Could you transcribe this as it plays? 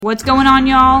What's going on,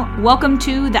 y'all? Welcome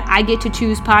to the I Get to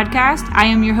Choose podcast. I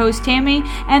am your host, Tammy,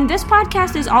 and this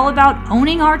podcast is all about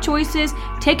owning our choices,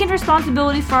 taking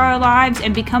responsibility for our lives,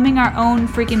 and becoming our own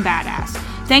freaking badass.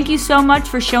 Thank you so much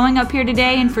for showing up here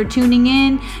today and for tuning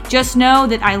in. Just know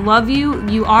that I love you,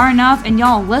 you are enough, and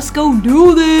y'all, let's go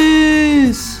do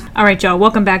this! Alright, y'all,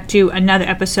 welcome back to another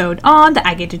episode on the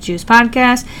I Get to Choose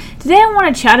podcast. Today I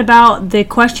want to chat about the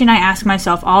question I ask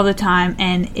myself all the time,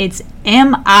 and it's,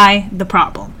 am I the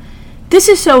problem? This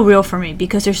is so real for me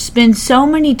because there's been so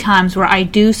many times where I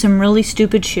do some really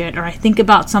stupid shit, or I think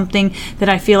about something that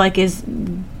I feel like is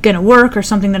gonna work, or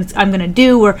something that I'm gonna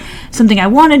do, or something I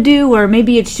want to do, or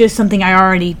maybe it's just something I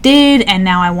already did and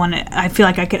now I feel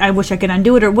like I wish I could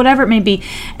undo it, or whatever it may be.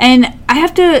 And I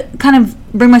have to kind of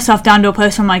bring myself down to a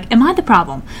place where I'm like, am I the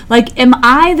problem? Like, am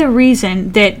I the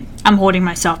reason that I'm holding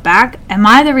myself back? Am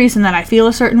I the reason that I feel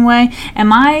a certain way?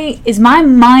 Is my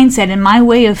mindset and my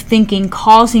way of thinking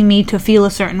causing me to feel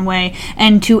a certain way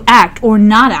and to act or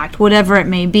not act, whatever it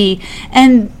may be?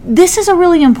 And this is a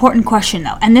really important question,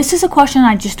 though. And this is a question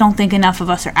I just don't think enough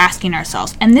of us are asking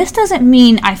ourselves. And this doesn't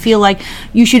mean I feel like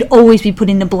you should always be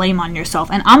putting the blame on yourself.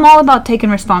 And I'm all about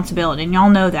taking responsibility, and y'all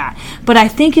know that. But I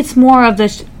think it's more of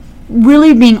this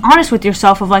really being honest with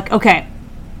yourself of like, okay,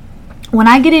 when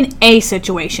I get in A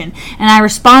situation and I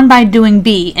respond by doing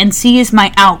B and C is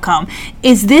my outcome,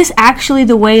 is this actually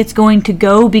the way it's going to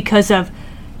go because of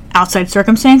outside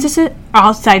circumstances,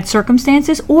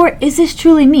 or is this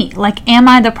truly me? Like, am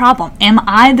I the problem? Am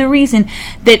I the reason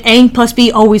that A plus B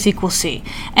always equals C?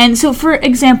 And so, for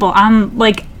example, I'm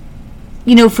like,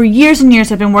 for years and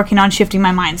years I've been working on shifting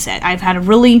my mindset. I've had a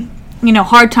really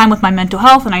hard time with my mental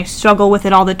health, and I struggle with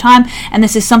it all the time, and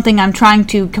this is something I'm trying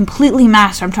to completely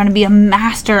master. I'm trying to be a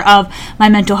master of my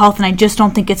mental health, and I just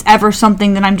don't think it's ever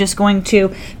something that I'm just going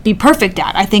to be perfect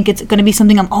at. I think it's going to be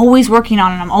something I'm always working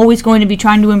on, and I'm always going to be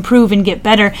trying to improve and get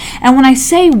better. And when I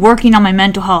say working on my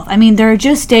mental health, I mean there are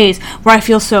just days where I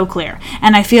feel so clear,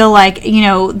 and I feel like,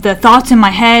 the thoughts in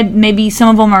my head, maybe some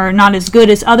of them are not as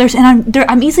good as others, and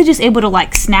I'm easily just able to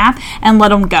like snap and let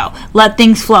them go, let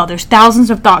things flow. There's thousands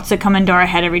of thoughts that come into our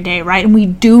head every day, right? And we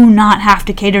do not have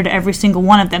to cater to every single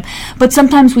one of them, but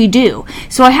sometimes we do.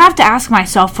 So I have to ask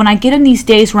myself, when I get in these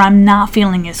days where I'm not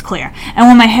feeling as clear, and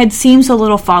when my head seems a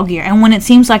little foggier, and when it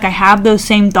seems like I have those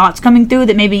same thoughts coming through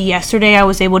that maybe yesterday I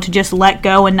was able to just let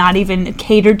go and not even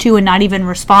cater to and not even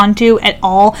respond to at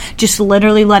all, just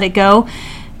literally let it go,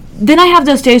 then I have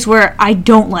those days where I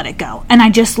don't let it go, and I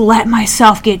just let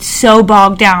myself get so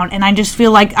bogged down, and I just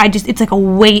feel like it's like a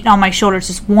weight on my shoulders.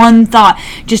 Just one thought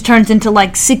just turns into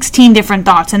like 16 different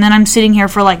thoughts, and then I'm sitting here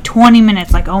for like 20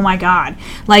 minutes like, oh my God,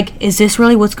 like, is this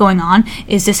really what's going on?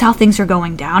 Is this how things are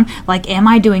going down? Like, am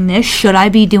I doing this? Should I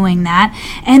be doing that?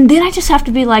 And then I just have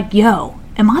to be like, yo,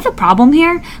 am I the problem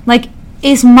here? Like,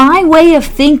 is my way of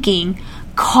thinking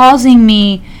causing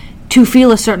me to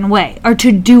feel a certain way or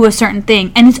to do a certain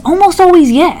thing? And it's almost always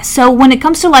yes. So when it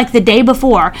comes to like the day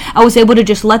before, I was able to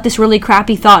just let this really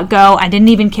crappy thought go. I didn't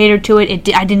even cater to it.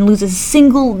 I didn't lose a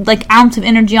single like ounce of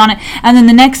energy on it. And then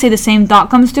the next day the same thought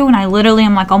comes through and I literally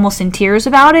am like almost in tears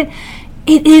about it.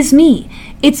 It is me.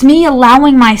 It's me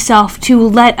allowing myself to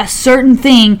let a certain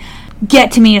thing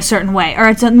get to me a certain way, or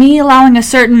it's me allowing a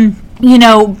certain,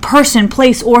 person,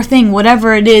 place, or thing,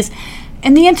 whatever it is.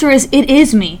 And the answer is, it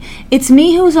is me. It's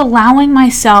me who's allowing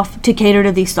myself to cater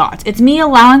to these thoughts. It's me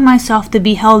allowing myself to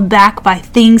be held back by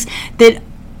things that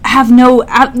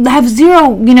have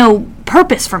zero,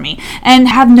 purpose for me and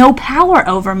have no power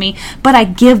over me, but I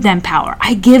give them power.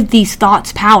 I give these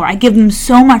thoughts power. I give them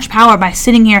so much power by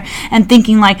sitting here and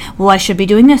thinking like, well, I should be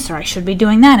doing this, or I should be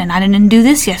doing that, and I didn't do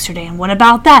this yesterday, and what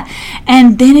about that?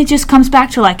 And then it just comes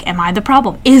back to like, am I the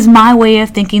problem? Is my way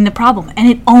of thinking the problem? And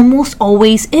it almost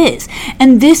always is.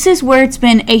 And this is where it's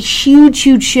been a huge,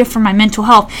 huge shift for my mental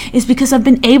health, is because I've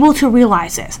been able to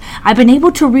realize this. I've been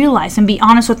able to realize and be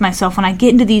honest with myself when I get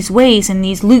into these ways and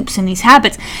these loops and these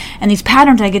habits and these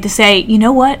patterns. I get to say, you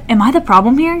know what? Am I the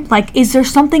problem here? Like, is there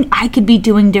something I could be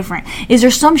doing different? Is there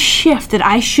some shift that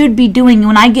I should be doing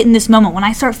when I get in this moment, when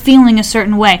I start feeling a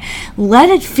certain way? Let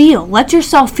it feel. Let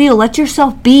yourself feel. Let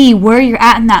yourself be where you're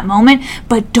at in that moment,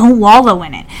 but don't wallow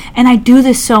in it. And I do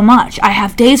this so much. I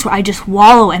have days where I just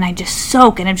wallow and I just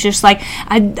soak, and it's just like,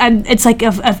 it's like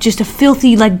of just a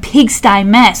filthy, like, pigsty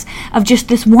mess of just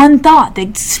this one thought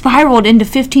that spiraled into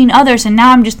 15 others, and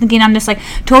now I'm just thinking I'm this like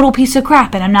total piece of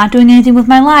crap, and I'm not doing anything with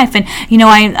my life, and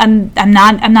I'm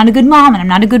not a good mom, and I'm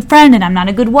not a good friend, and I'm not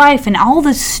a good wife, and all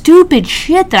the stupid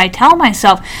shit that I tell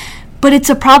myself. But it's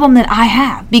a problem that I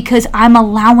have because I'm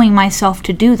allowing myself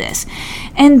to do this.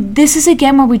 And this is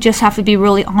again where we just have to be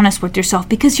really honest with yourself,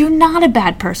 because you're not a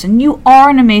bad person. You are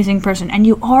an amazing person, and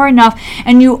you are enough,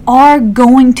 and you are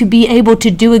going to be able to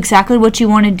do exactly what you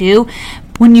want to do.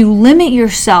 When you limit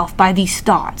yourself by these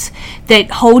thoughts that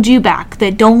hold you back,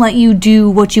 that don't let you do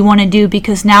what you want to do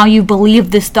because now you believe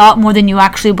this thought more than you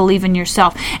actually believe in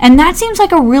yourself. And that seems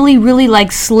like a really, really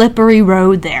like slippery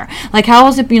road there. Like, how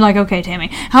is it be like, okay, Tammy,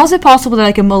 how is it possible that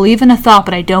I can believe in a thought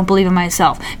but I don't believe in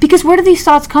myself? Because where do these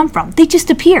thoughts come from? They just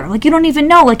appear. Like, you don't even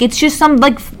know. Like, it's just some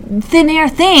like thin air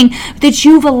thing that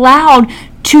you've allowed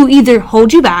to either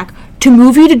hold you back, to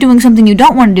move you to doing something you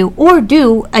don't want to do, or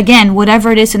do, again,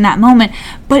 whatever it is in that moment.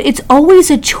 But it's always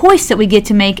a choice that we get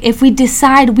to make if we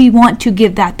decide we want to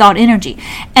give that thought energy.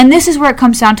 And this is where it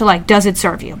comes down to, like, does it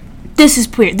serve you? This is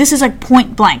clear. This is like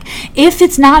point blank. If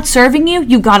it's not serving you,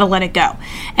 you got to let it go.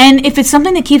 And if it's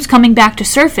something that keeps coming back to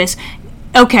surface,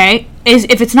 okay,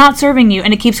 if it's not serving you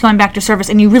and it keeps coming back to surface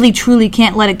and you really truly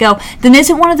can't let it go, then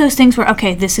is it one of those things where,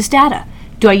 okay, this is data.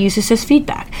 Do I use this as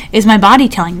feedback? Is my body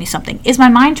telling me something? Is my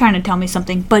mind trying to tell me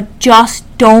something? But just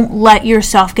don't let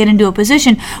yourself get into a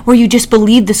position where you just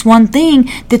believe this one thing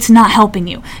that's not helping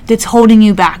you, that's holding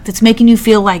you back, that's making you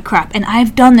feel like crap. And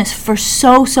I've done this for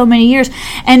so many years.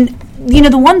 And you know,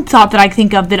 the one thought that I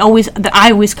think of that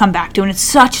I always come back to, and it's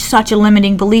such a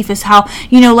limiting belief, is how,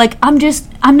 you know, like,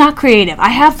 I'm not creative. I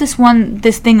have this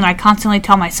thing that I constantly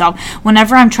tell myself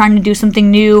whenever I'm trying to do something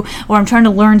new, or I'm trying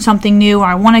to learn something new, or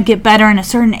I want to get better in a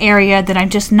certain area that I'm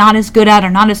just not as good at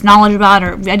or not as knowledgeable about,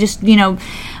 or I just, you know,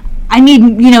 I need,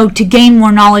 you know, to gain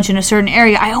more knowledge in a certain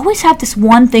area. I always have this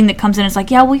one thing that comes in. It's like,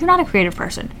 yeah, well, you're not a creative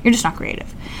person. You're just not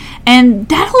creative. And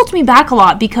that holds me back a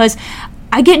lot, because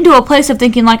I get into a place of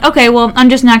thinking like, okay, well, I'm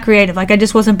just not creative. Like, I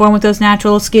just wasn't born with those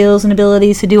natural skills and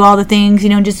abilities to do all the things, you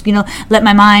know, just, you know, let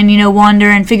my mind, you know, wander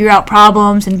and figure out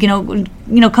problems and, you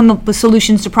know, come up with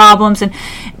solutions to problems.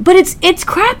 But it's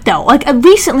crap though. Like,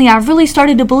 recently I've really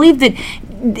started to believe that,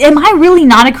 am I really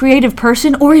not a creative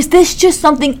person, or is this just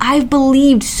something I've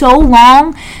believed so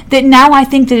long that now I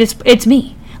think that it's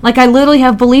me? Like, I literally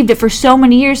have believed it for so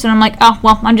many years, and I'm like, oh,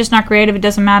 well, I'm just not creative. It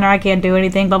doesn't matter. I can't do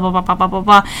anything, blah, blah, blah, blah, blah, blah,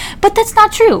 blah. But that's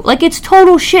not true. Like, it's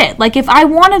total shit. Like, if I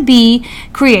want to be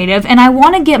creative and I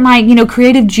want to get my, you know,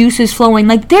 creative juices flowing,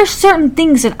 like, there's certain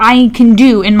things that I can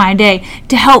do in my day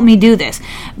to help me do this.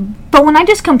 But when I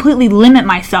just completely limit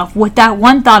myself with that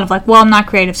one thought of like, well, I'm not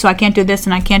creative, so I can't do this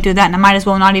and I can't do that, and I might as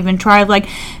well not even try, like,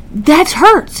 that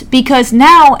hurts, because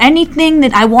now anything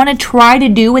that I want to try to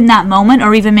do in that moment,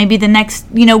 or even maybe the next,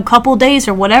 you know, couple days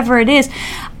or whatever it is,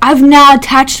 I've now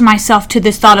attached myself to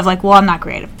this thought of like, well, I'm not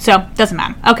creative, so it doesn't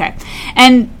matter. Okay.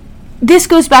 And this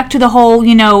goes back to the whole,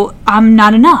 you know, I'm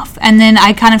not enough. And then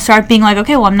I kind of start being like,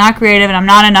 okay, well, I'm not creative and I'm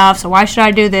not enough, so why should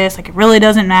I do this? Like, it really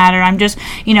doesn't matter. I'm just,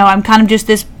 you know, I'm kind of just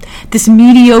this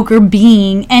mediocre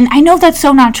being. And I know that's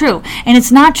so not true. And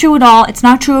it's not true at all. It's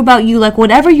not true about you. Like,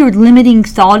 whatever your limiting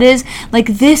thought is,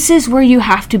 like, this is where you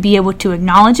have to be able to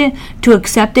acknowledge it, to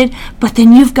accept it, but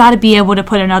then you've got to be able to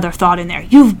put another thought in there.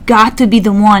 You've got to be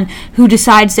the one who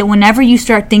decides that whenever you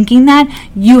start thinking that,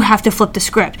 you have to flip the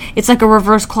script. It's like a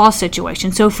reverse clause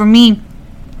situation. So for me,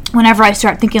 whenever I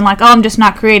start thinking like, oh, I'm just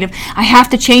not creative, I have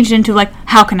to change it into like,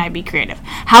 how can I be creative?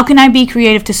 How can I be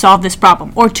creative to solve this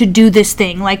problem or to do this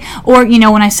thing? Like, or, you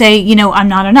know, when I say, you know, I'm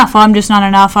not enough, I'm just not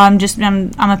enough,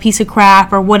 I'm a piece of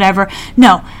crap or whatever.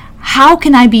 No, how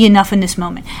can I be enough in this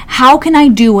moment? How can I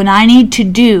do what I need to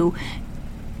do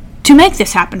to make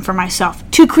this happen for myself,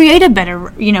 to create a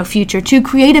better, you know, future, to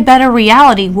create a better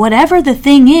reality? Whatever the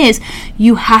thing is,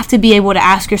 you have to be able to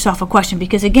ask yourself a question,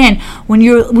 because again, when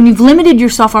you've limited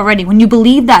yourself already, when you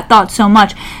believe that thought so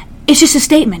much, it's just a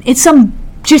statement. It's some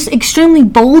just extremely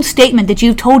bold statement that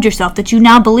you've told yourself that you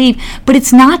now believe, but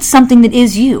it's not something that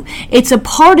is you. It's a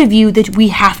part of you that we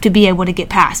have to be able to get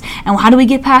past. And how do we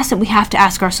get past it? We have to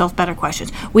ask ourselves better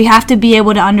questions. We have to be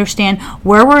able to understand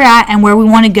where we're at and where we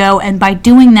want to go, and by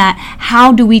doing that,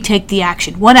 how do we take the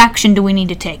action? What action do we need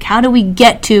to take? How do we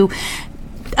get to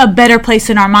a better place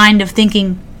in our mind of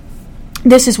thinking,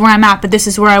 this is where I'm at, but this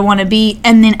is where I want to be,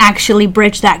 and then actually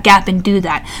bridge that gap and do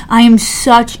that. I am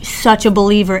such a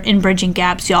believer in bridging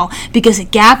gaps, y'all, because a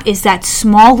gap is that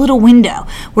small little window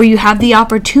where you have the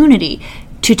opportunity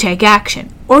to take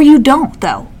action, or you don't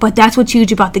though. But that's what's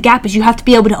huge about the gap is you have to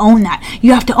be able to own that.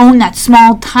 You have to own that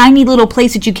small, tiny little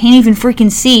place that you can't even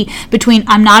freaking see between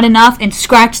I'm not enough and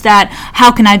scratch that,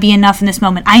 how can I be enough in this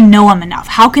moment? I know I'm enough.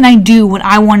 How can I do what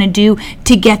I want to do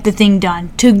to get the thing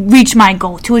done, to reach my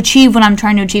goal, to achieve what I'm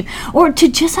trying to achieve, or to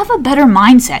just have a better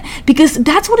mindset? Because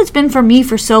that's what it's been for me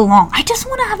for so long. I just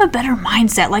want to have a better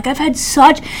mindset. Like, I've had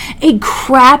such a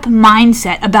crap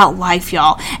mindset about life,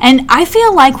 y'all. And I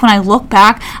feel like when I look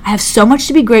back, I have so much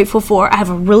to be grateful for. I have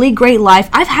a really great life.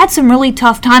 I've had some really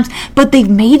tough times, but they've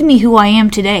made me who I am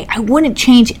today. I wouldn't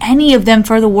change any of them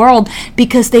for the world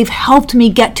because they've helped me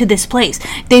get to this place.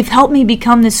 They've helped me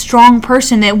become this strong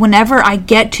person that whenever I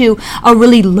get to a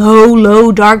really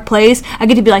low, dark place, I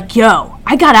get to be like, yo,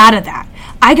 I got out of that.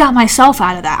 I got myself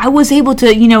out of that. I was able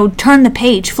to, turn the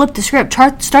page, flip the script,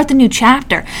 start the new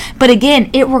chapter. But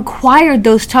again, it required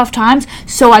those tough times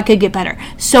so I could get better,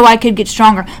 so I could get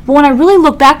stronger. But when I really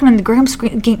look back in the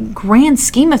grand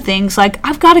scheme of things, like,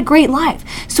 I've got a great life.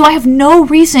 So I have no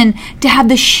reason to have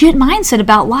this shit mindset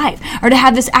about life or to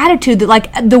have this attitude that,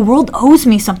 like, the world owes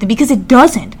me something, because it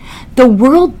doesn't. The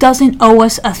world doesn't owe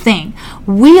us a thing.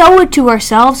 We owe it to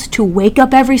ourselves to wake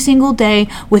up every single day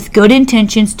with good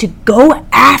intentions, to go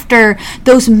after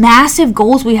those massive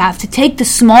goals we have, to take the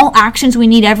small actions we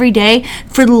need every day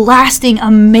for lasting,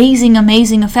 amazing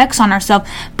effects on ourselves.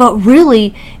 But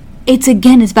really, it's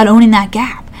about owning that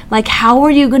gap. Like, how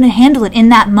are you going to handle it in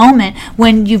that moment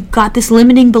when you've got this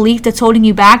limiting belief that's holding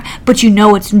you back, but you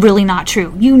know it's really not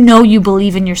true? You know you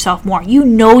believe in yourself more. You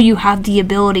know you have the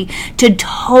ability to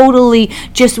totally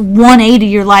just 180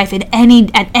 your life at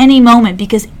any moment,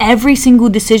 because every single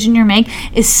decision you make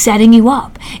is setting you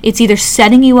up. It's either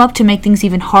setting you up to make things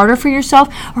even harder for yourself,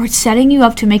 or it's setting you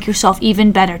up to make yourself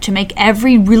even better, to make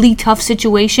every really tough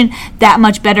situation that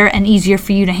much better and easier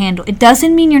for you to handle. It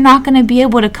doesn't mean you're not going to be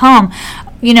able to come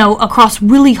across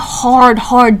really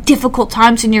hard, difficult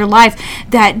times in your life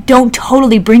that don't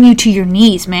totally bring you to your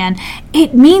knees, man.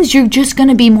 It means you're just going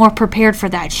to be more prepared for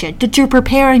that shit, that you're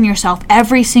preparing yourself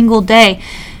every single day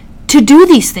to do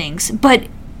these things. But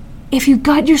if you've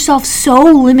got yourself so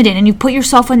limited and you put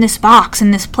yourself in this box,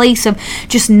 in this place of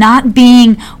just not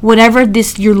being whatever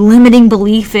your limiting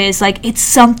belief is, like, it's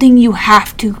something you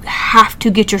have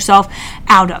to get yourself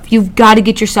out of. You've got to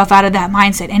get yourself out of that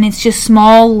mindset. And it's just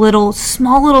small little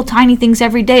tiny things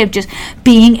every day of just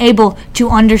being able to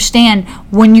understand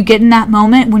when you get in that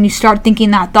moment, when you start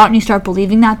thinking that thought and you start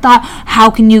believing that thought, how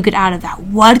can you get out of that?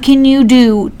 What can you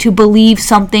do to believe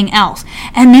something else?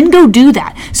 And then go do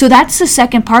that. So that's the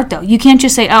second part, though. You can't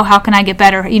just say, oh, how can I get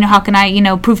better? How can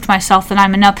I, prove to myself that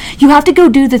I'm enough? You have to go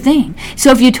do the thing.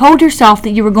 So if you told yourself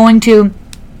that you were going to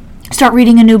start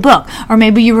reading a new book, or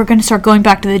maybe you were going to start going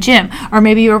back to the gym, or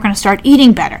maybe you were going to start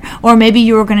eating better, or maybe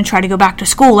you were going to try to go back to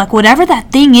school, like, whatever that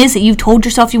thing is that you've told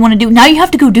yourself you want to do, now you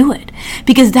have to go do it,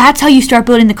 because that's how you start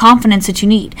building the confidence that you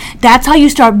need. That's how you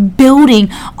start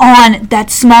building on that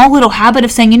small little habit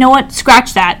of saying, you know what,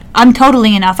 scratch that, I'm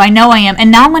totally enough, I know I am, and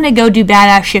now I'm going to go do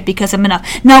badass shit because I'm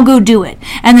enough. Now go do it.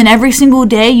 And then every single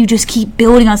day you just keep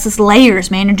building on this layers,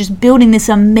 man. You're just building this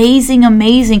amazing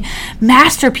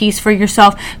masterpiece for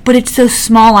yourself. But it's those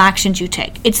small actions you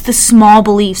take. It's the small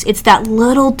beliefs. It's that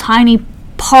little tiny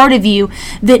part of you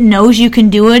that knows you can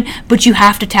do it, but you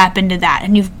have to tap into that,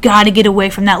 and you've got to get away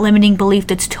from that limiting belief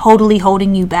that's totally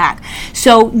holding you back.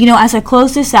 So, as I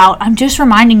close this out, I'm just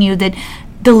reminding you that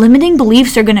the limiting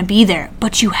beliefs are going to be there,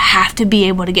 but you have to be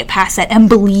able to get past that and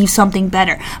believe something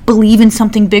better, believe in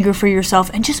something bigger for yourself,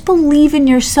 and just believe in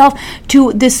yourself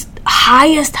to this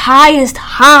highest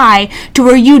high, to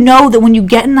where you know that when you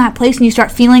get in that place and you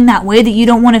start feeling that way that you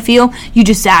don't want to feel, you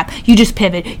just zap, you just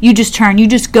pivot, you just turn, you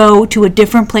just go to a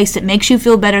different place that makes you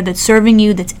feel better, that's serving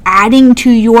you, that's adding to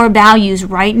your values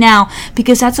right now,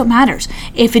 because that's what matters.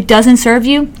 If it doesn't serve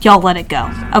you, y'all let it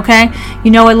go, okay?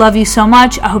 I love you so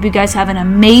much. I hope you guys have an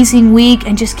amazing week,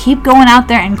 and just keep going out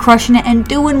there and crushing it and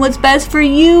doing what's best for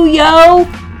you, yo!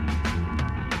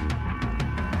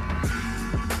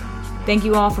 Thank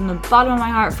you all from the bottom of my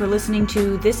heart for listening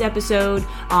to this episode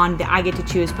on the I Get to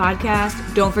Choose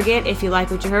podcast. Don't forget, if you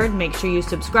like what you heard, make sure you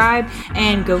subscribe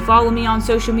and go follow me on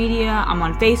social media. I'm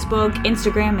on Facebook,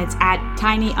 Instagram. It's at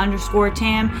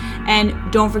tiny_Tam.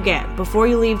 And don't forget, before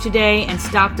you leave today and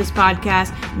stop this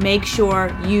podcast, make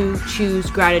sure you choose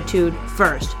gratitude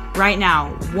first. Right now,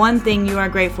 one thing you are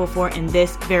grateful for in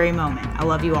this very moment. I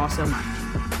love you all so much.